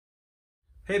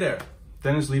Hey there,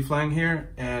 Dennis Leaflang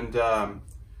here, and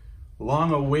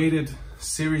long-awaited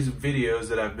series of videos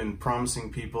that I've been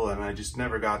promising people and I just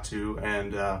never got to,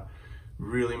 and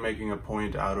really making a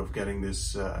point out of getting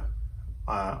this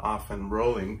off and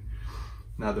rolling.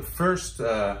 Now the first,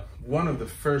 one of the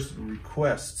first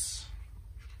requests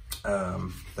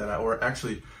or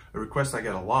actually a request I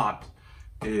get a lot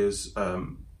is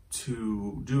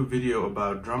to do a video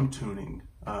about drum tuning.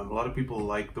 A lot of people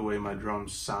like the way my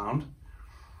drums sound,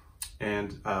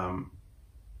 and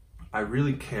I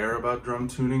really care about drum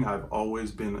tuning. I've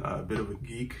always been a bit of a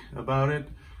geek about it,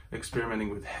 experimenting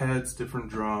with heads, different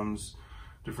drums,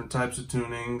 different types of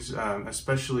tunings,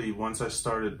 especially once I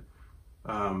started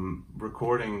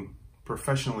recording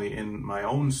professionally in my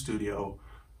own studio.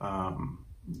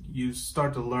 You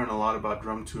start to learn a lot about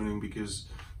drum tuning because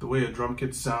the way a drum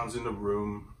kit sounds in the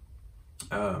room,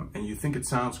 and you think it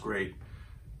sounds great,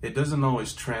 it doesn't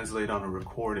always translate on a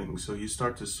recording. So you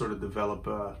start to sort of develop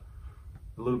a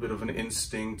little bit of an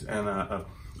instinct and a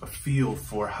feel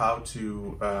for how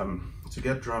to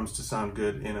get drums to sound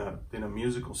good in a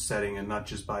musical setting and not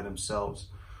just by themselves.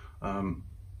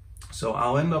 So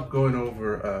I'll end up going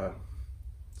over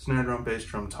snare drum, bass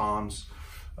drum, toms,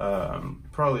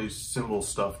 probably cymbal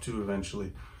stuff too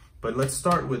eventually. But let's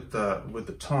start with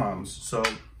the toms. So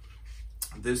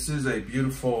this is a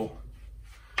beautiful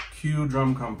Q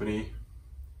Drum Company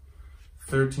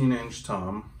 13-inch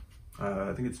tom.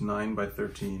 I think it's 9 by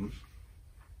 13.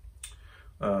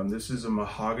 This is a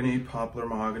mahogany, poplar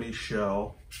mahogany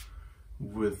shell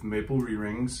with maple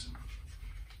re-rings.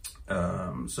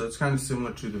 So it's kind of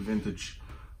similar to the vintage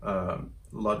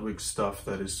Ludwig stuff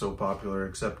that is so popular,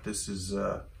 except this is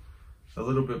a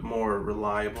little bit more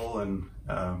reliable, and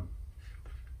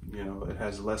you know, it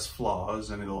has less flaws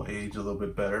and it'll age a little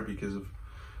bit better because of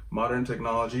modern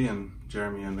technology, and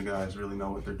Jeremy and the guys really know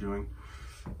what they're doing.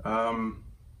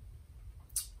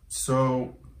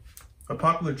 So a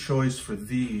popular choice for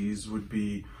these would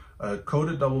be a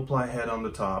coated double ply head on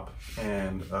the top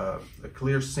and a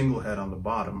clear single head on the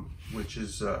bottom, which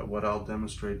is what I'll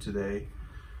demonstrate today.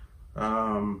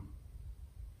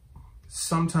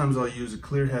 Sometimes I'll use a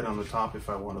clear head on the top if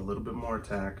I want a little bit more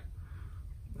attack,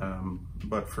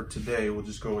 but for today we'll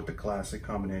just go with the classic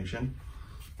combination.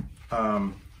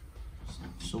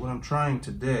 So what I'm trying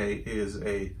today is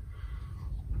a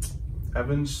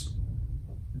Evans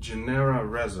Genera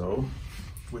Rezo,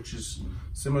 which is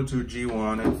similar to a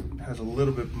G1. It has a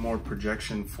little bit more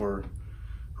projection for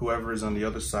whoever is on the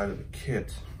other side of the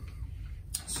kit.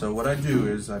 So what I do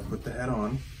is I put the head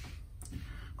on.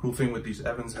 Cool thing with these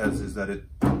Evans heads is that it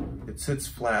sits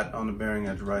flat on the bearing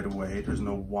edge right away. There's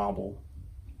no wobble.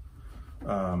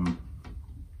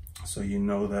 So you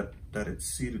know that it's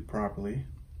seated properly.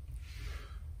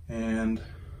 And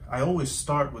I always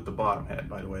start with the bottom head,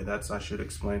 by the way. I should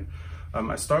explain.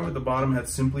 I start with the bottom head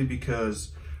simply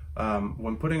because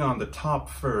when putting on the top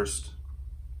first,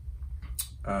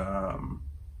 I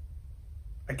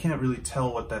can't really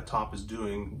tell what that top is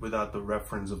doing without the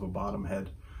reference of a bottom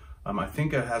head. I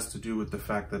think it has to do with the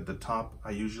fact that the top,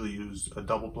 I usually use a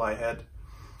double ply head,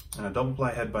 and a double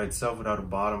ply head by itself without a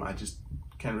bottom, I just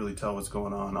can't really tell what's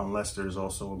going on unless there's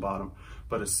also a bottom.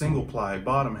 But a single ply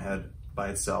bottom head by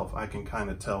itself, I can kind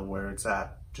of tell where it's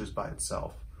at just by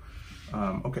itself.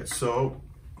 Okay, so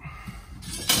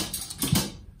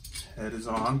head is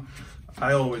on.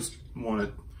 I always want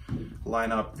to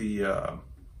line up the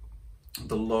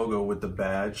logo with the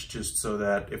badge, just so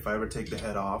that if I ever take the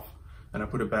head off and I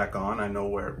put it back on, I know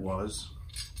where it was.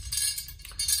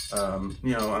 You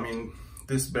know, I mean,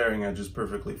 this bearing edge is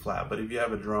perfectly flat, but if you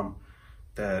have a drum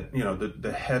that, you know,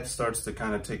 the head starts to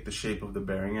kind of take the shape of the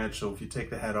bearing edge, so if you take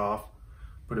the head off,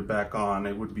 put it back on,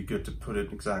 it would be good to put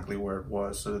it exactly where it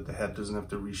was so that the head doesn't have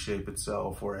to reshape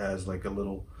itself or has like a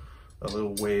little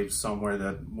wave somewhere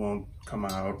that won't come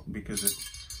out because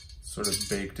it's sort of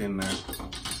baked in there.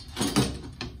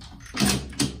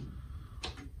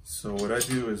 So what I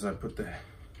do is I put the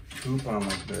hoop on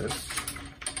like this,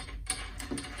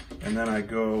 and then I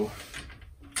go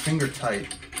finger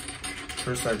tight.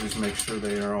 First I just make sure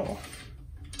they are all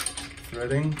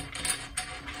threading.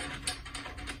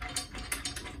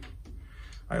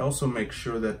 I also make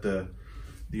sure that the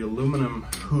aluminum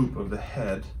hoop of the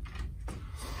head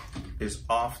is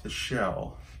off the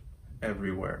shell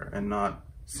everywhere and not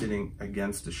sitting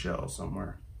against the shell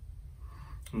somewhere.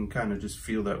 You can kind of just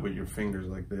feel that with your fingers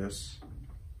like this.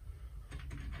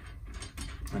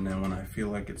 And then when I feel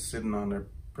like it's sitting on there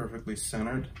perfectly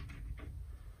centered,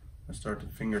 I start to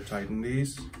finger tighten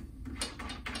these.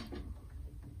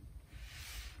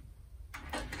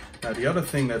 Now the other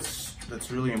thing that's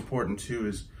really important too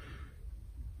is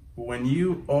when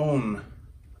you own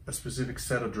a specific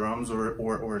set of drums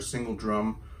or a single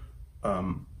drum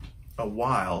a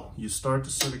while, you start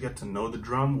to sort of get to know the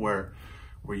drum where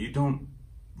you don't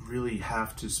really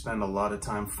have to spend a lot of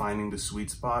time finding the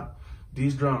sweet spot.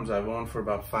 These drums I've owned for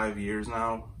about 5 years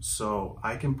now, so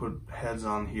I can put heads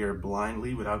on here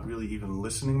blindly without really even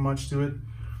listening much to it,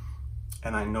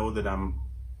 and I know that I'm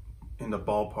in the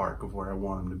ballpark of where I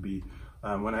want them to be.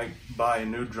 When I buy a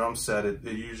new drum set, it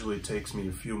usually takes me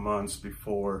a few months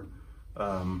before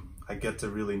I get to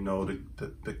really know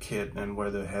the kit and where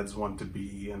the heads want to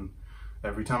be, and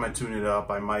every time I tune it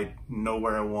up, I might know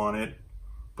where I want it,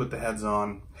 put the heads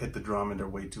on, hit the drum and they're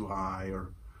way too high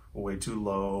or way too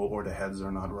low, or the heads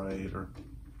are not right.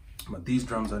 But these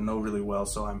drums I know really well,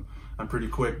 so I'm pretty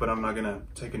quick, but I'm not gonna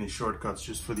take any shortcuts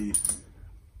just for the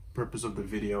purpose of the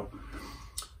video.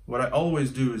 What I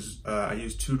always do is I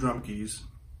use 2 drum keys.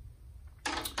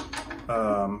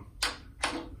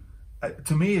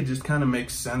 To me, it just kind of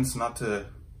makes sense not to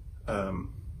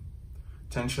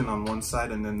tension on one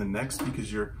side and then the next,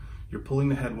 because you're pulling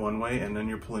the head one way and then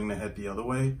you're pulling the head the other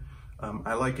way.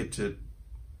 I like it to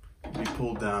be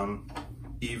pulled down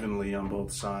evenly on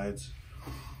both sides.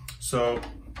 So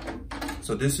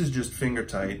this is just finger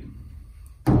tight.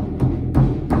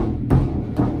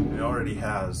 It already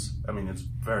has, I mean, it's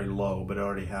very low, but it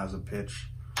already has a pitch.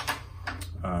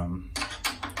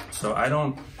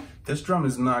 So this drum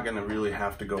is not gonna really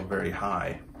have to go very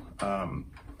high,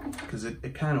 because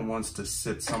it kind of wants to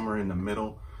sit somewhere in the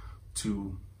middle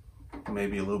to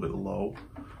maybe a little bit low.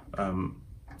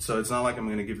 So it's not like I'm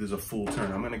gonna give this a full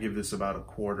turn. I'm gonna give this about a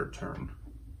quarter turn.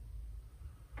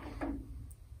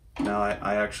 Now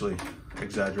I actually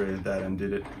exaggerated that and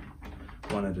did it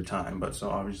one at a time, but so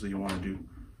obviously you wanna do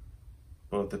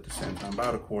both at the same time,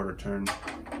 about a quarter turn.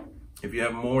 If you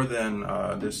have more than,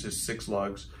 this is 6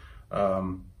 lugs,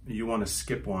 you wanna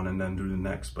skip one and then do the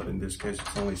next, but in this case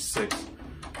it's only 6,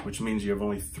 which means you have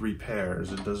only 3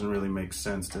 pairs. It doesn't really make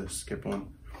sense to skip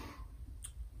one.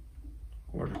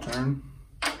 Quarter turn,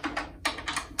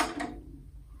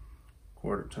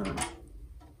 quarter turn.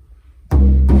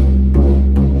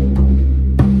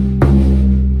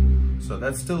 So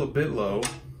that's still a bit low,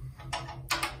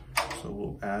 so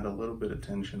we'll add a little bit of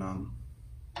tension on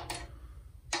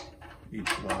each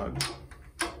lug.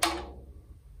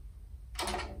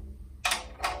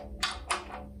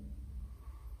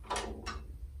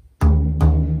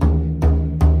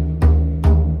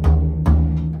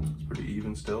 It's pretty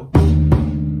even still.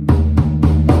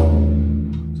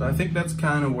 So I think that's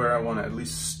kind of where I want to at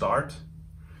least start,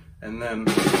 and then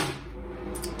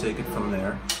take it from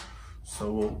there.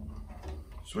 So we'll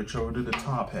switch over to the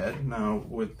top head. Now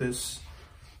with this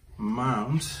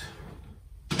mount,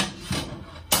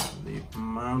 the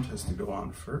mount has to go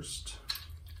on first.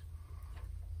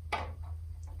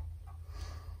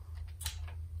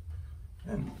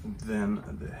 And then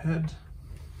the head.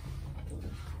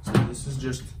 So this is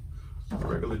just a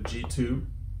regular G2.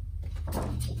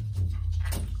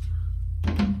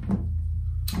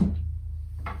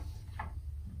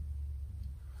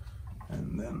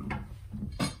 And then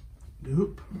the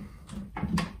hoop.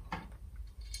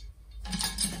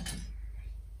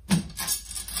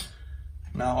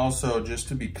 Now also, just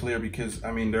to be clear, because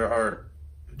I mean there are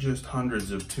just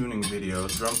hundreds of tuning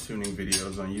videos, drum tuning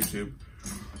videos on YouTube.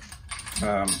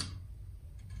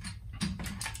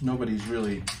 Nobody's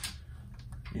really,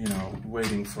 you know,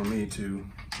 waiting for me to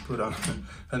put on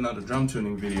another drum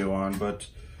tuning video on, but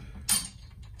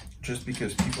just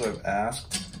because people have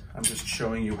asked, I'm just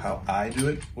showing you how I do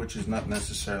it, which is not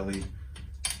necessarily,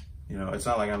 you know, it's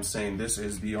not like I'm saying this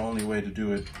is the only way to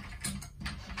do it.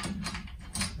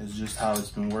 It's just how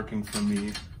it's been working for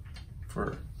me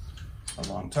for a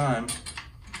long time.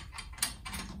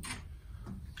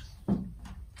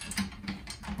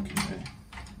 Okay,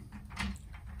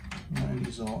 line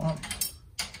these all up.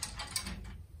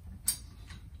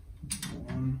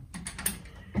 One.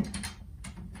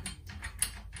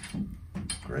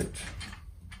 Great.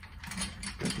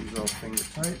 Get these all finger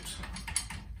tight.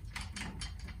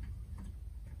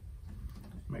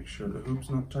 Make sure the hoop's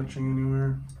not touching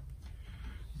anywhere.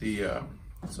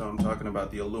 So I'm talking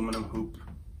about the aluminum hoop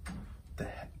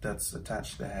that's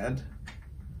attached to the head.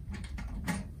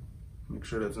 Make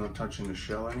sure that's not touching the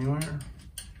shell anywhere.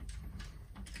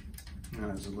 Now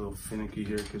it's a little finicky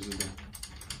here because of the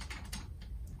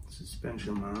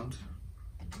suspension mount.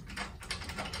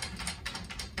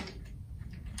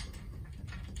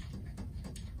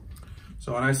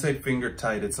 So when I say finger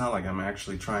tight, it's not like I'm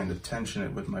actually trying to tension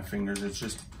it with my fingers. It's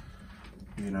just,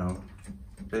 you know,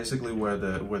 basically where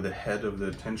the head of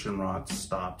the tension rod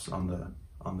stops on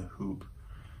the hoop,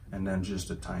 and then just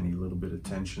a tiny little bit of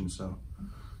tension. So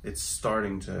it's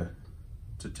starting to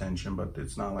tension, but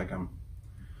it's not like I'm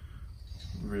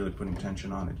really putting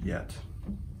tension on it yet.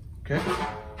 Okay,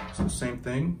 so same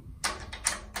thing.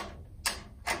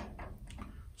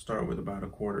 Start with about a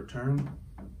quarter turn.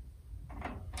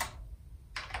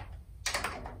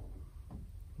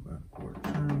 About a quarter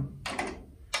turn.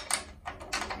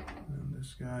 And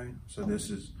this guy. So this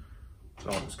is,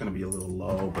 it's going to be a little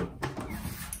low, but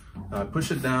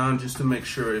push it down just to make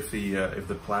sure if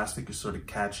the plastic is sort of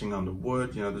catching on the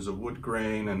wood. You know, there's a wood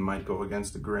grain and might go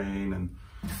against the grain, and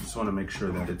you just want to make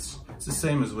sure that it's the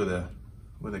same as with a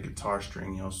guitar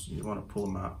string. You know, so you want to pull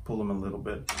them a little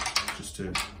bit just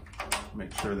to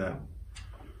make sure that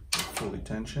they're fully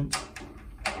tensioned.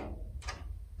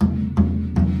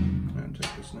 And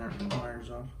take the snare wires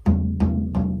off.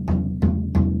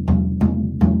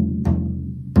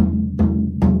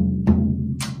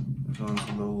 This one's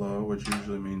a little low, which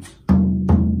usually means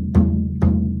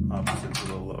opposite's a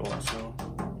little low also.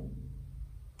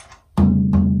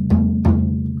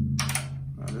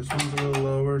 Now this one's a little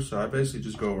lower, so I basically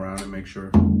just go around and make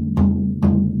sure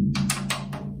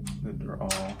that they're all.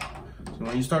 So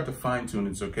when you start to fine tune,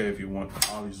 it's okay if you want,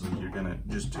 obviously you're gonna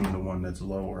just tune the one that's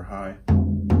low or high.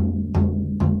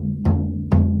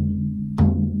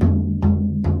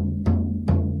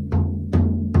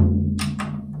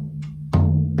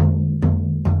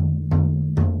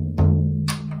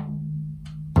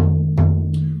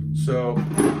 So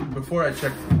before I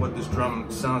check what this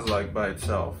drum sounds like by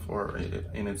itself or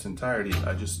in its entirety,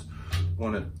 I just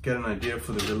want to get an idea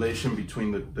for the relation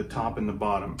between the top and the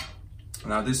bottom.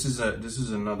 Now this is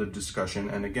another discussion,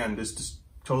 and again, this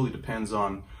totally depends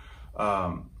on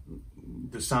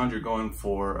the sound you're going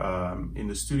for in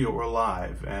the studio or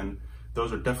live, and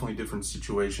those are definitely different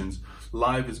situations.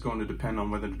 Live is going to depend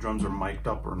on whether the drums are mic'd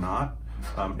up or not.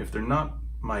 If they're not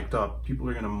mic'd up, people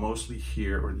are going to mostly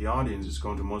hear, or the audience is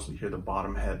going to mostly hear the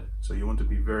bottom head. So you want to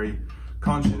be very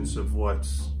conscious of what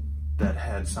that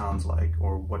head sounds like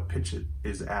or what pitch it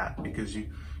is at, because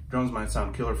drums might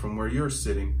sound killer from where you're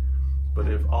sitting, but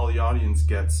if all the audience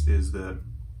gets is the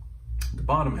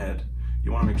bottom head,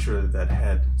 you want to make sure that that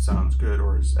head sounds good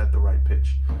or is at the right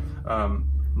pitch.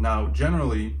 Now,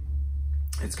 generally,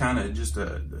 it's kind of just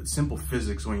a simple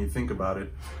physics when you think about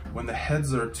it. When the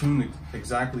heads are tuned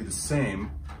exactly the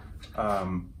same,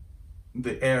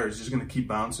 the air is just going to keep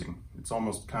bouncing. It's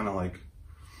almost kind of like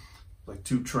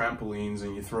two trampolines,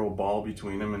 and you throw a ball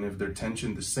between them, and if they're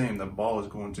tensioned the same, that ball is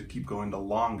going to keep going the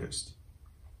longest.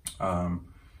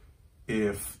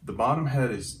 If the bottom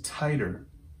head is tighter,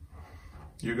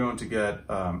 you're going to get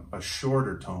a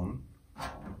shorter tone,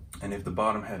 and if the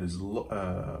bottom head is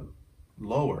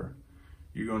lower,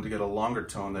 you're going to get a longer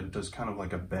tone that does kind of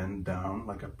like a bend down,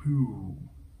 like a poo,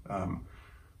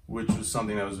 which was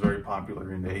something that was very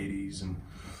popular in the 80s and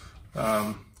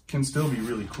can still be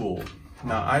really cool.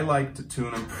 Now, I like to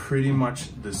tune them pretty much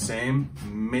the same,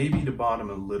 maybe the bottom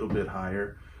a little bit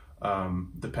higher,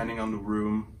 depending on the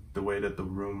room, the way that the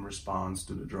room responds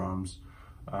to the drums.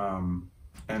 And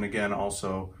again,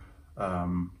 also,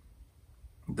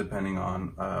 depending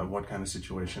on what kind of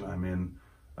situation I'm in.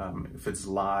 If it's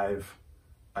live,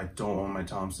 I don't want my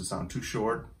toms to sound too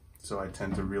short, so I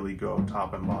tend to really go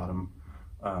top and bottom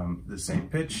the same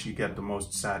pitch. You get the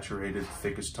most saturated,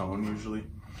 thickest tone usually.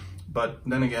 But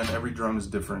then again, every drum is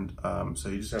different, so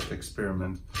you just have to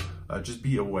experiment. Just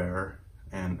be aware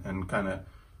and kind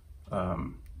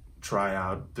of try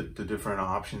out the different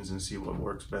options and see what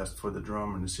works best for the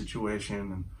drum and the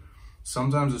situation. And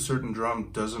sometimes a certain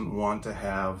drum doesn't want to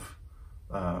have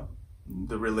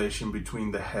the relation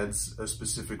between the heads a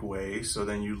specific way, so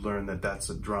then you learn that that's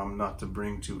a drum not to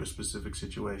bring to a specific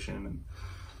situation and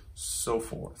so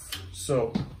forth.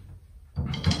 So,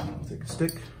 take a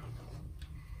stick.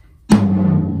 Make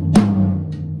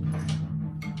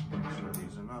sure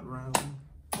these are not rattling.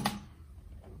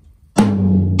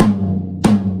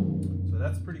 So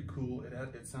that's pretty cool.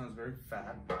 It sounds very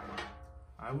fat.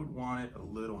 I would want it a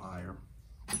little higher.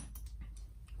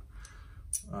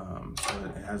 So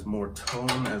that it has more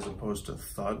tone as opposed to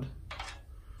thud.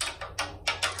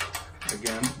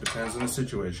 Again, depends on the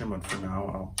situation, but for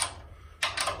now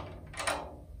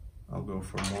I'll go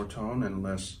for more tone and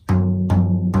less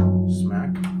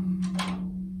smack.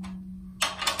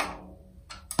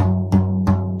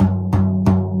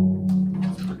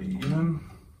 It's pretty even.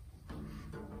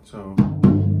 So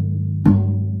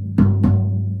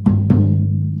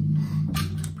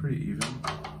pretty even.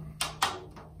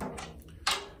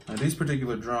 Now, these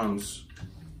particular drums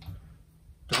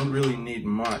don't really need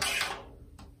much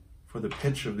for the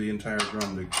pitch of the entire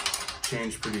drum to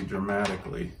change pretty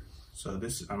dramatically. So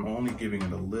this, I'm only giving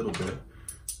it a little bit,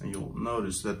 and you'll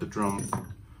notice that the drum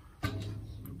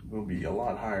will be a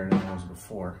lot higher than it was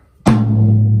before. Keep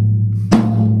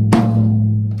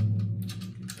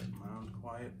that mound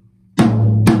quiet.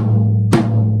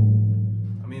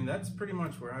 I mean, that's pretty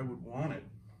much where I would want it.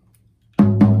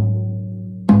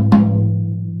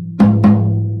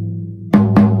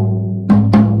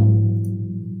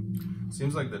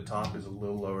 Seems like the top is a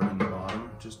little lower than the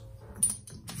bottom, just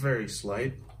very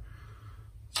slight.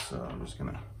 So I'm just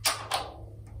gonna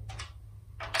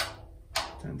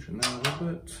tension that a little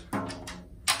bit.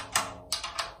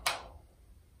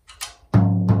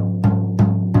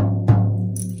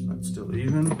 That's still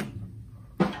even.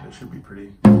 That should be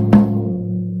pretty.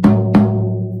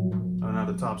 Oh, now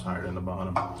the top's higher than the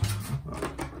bottom.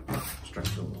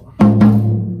 Stretch a little.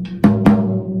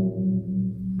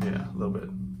 Yeah, a little bit.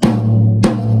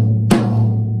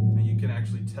 And you can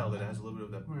actually tell that it has a little bit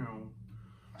of that.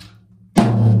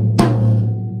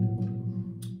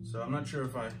 So I'm not sure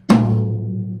if at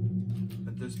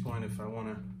this point, if I want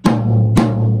to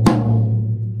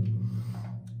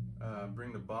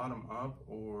bring the bottom up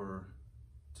or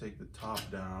take the top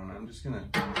down. I'm just gonna,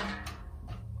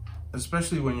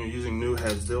 especially when you're using new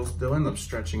heads, they'll end up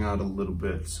stretching out a little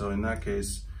bit. So in that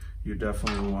case, you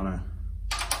definitely want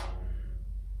to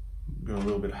go a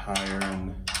little bit higher,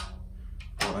 and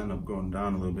they'll end up going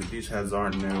down a little bit. These heads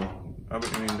aren't new. I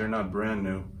mean, they're not brand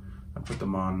new. I put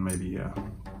them on maybe a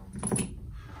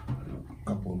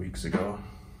couple of weeks ago.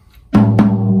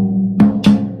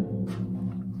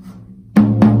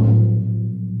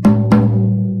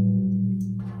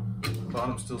 The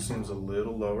bottom still seems a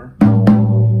little lower.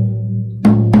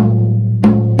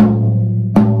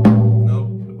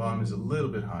 Nope, the bottom is a little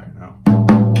bit higher now.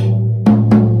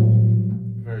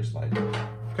 Very slight.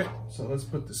 Okay, so let's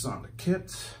put this on the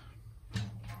kit.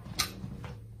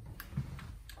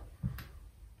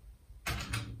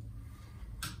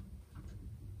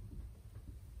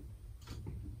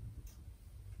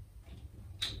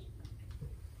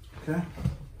 Okay,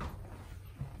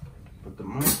 put the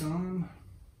mic on,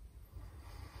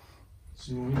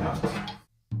 see what we got.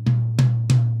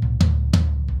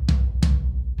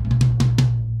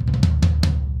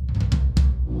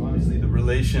 Obviously the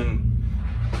relation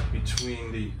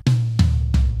between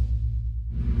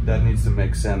that needs to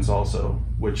make sense also,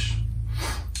 which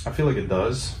I feel like it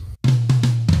does.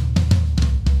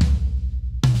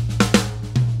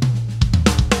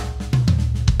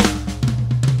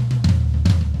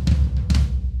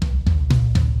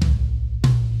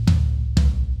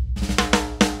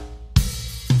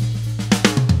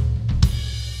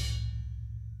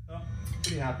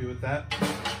 Happy with that.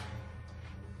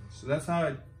 So that's how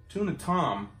I tune a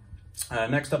tom.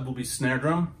 Next up will be snare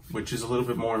drum, which is a little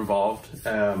bit more involved.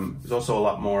 There's also a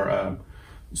lot more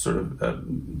sort of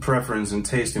preference and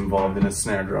taste involved in a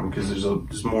snare drum because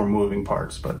there's more moving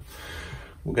parts, but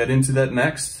we'll get into that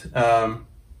next.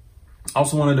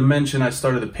 Also wanted to mention I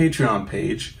started a Patreon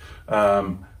page.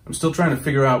 I'm still trying to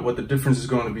figure out what the difference is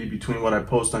going to be between what I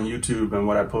post on YouTube and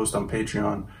what I post on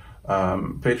Patreon.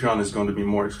 Patreon is going to be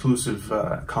more exclusive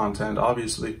content,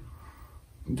 obviously.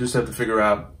 You just have to figure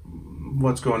out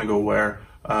what's going to go where.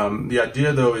 The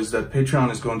idea, though, is that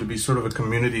Patreon is going to be sort of a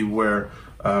community where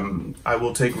I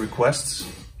will take requests,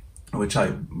 which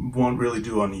I won't really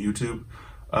do on YouTube,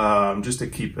 just to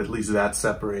keep at least that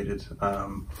separated.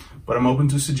 But I'm open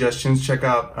to suggestions. Check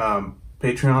out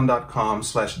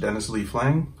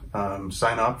patreon.com/DennisLeeFlang.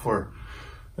 Sign up for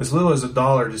as little as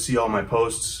 $1 to see all my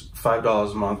posts.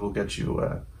 $5 a month will get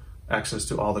you access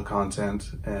to all the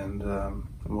content, and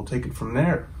we'll take it from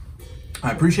there. I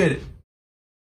appreciate it.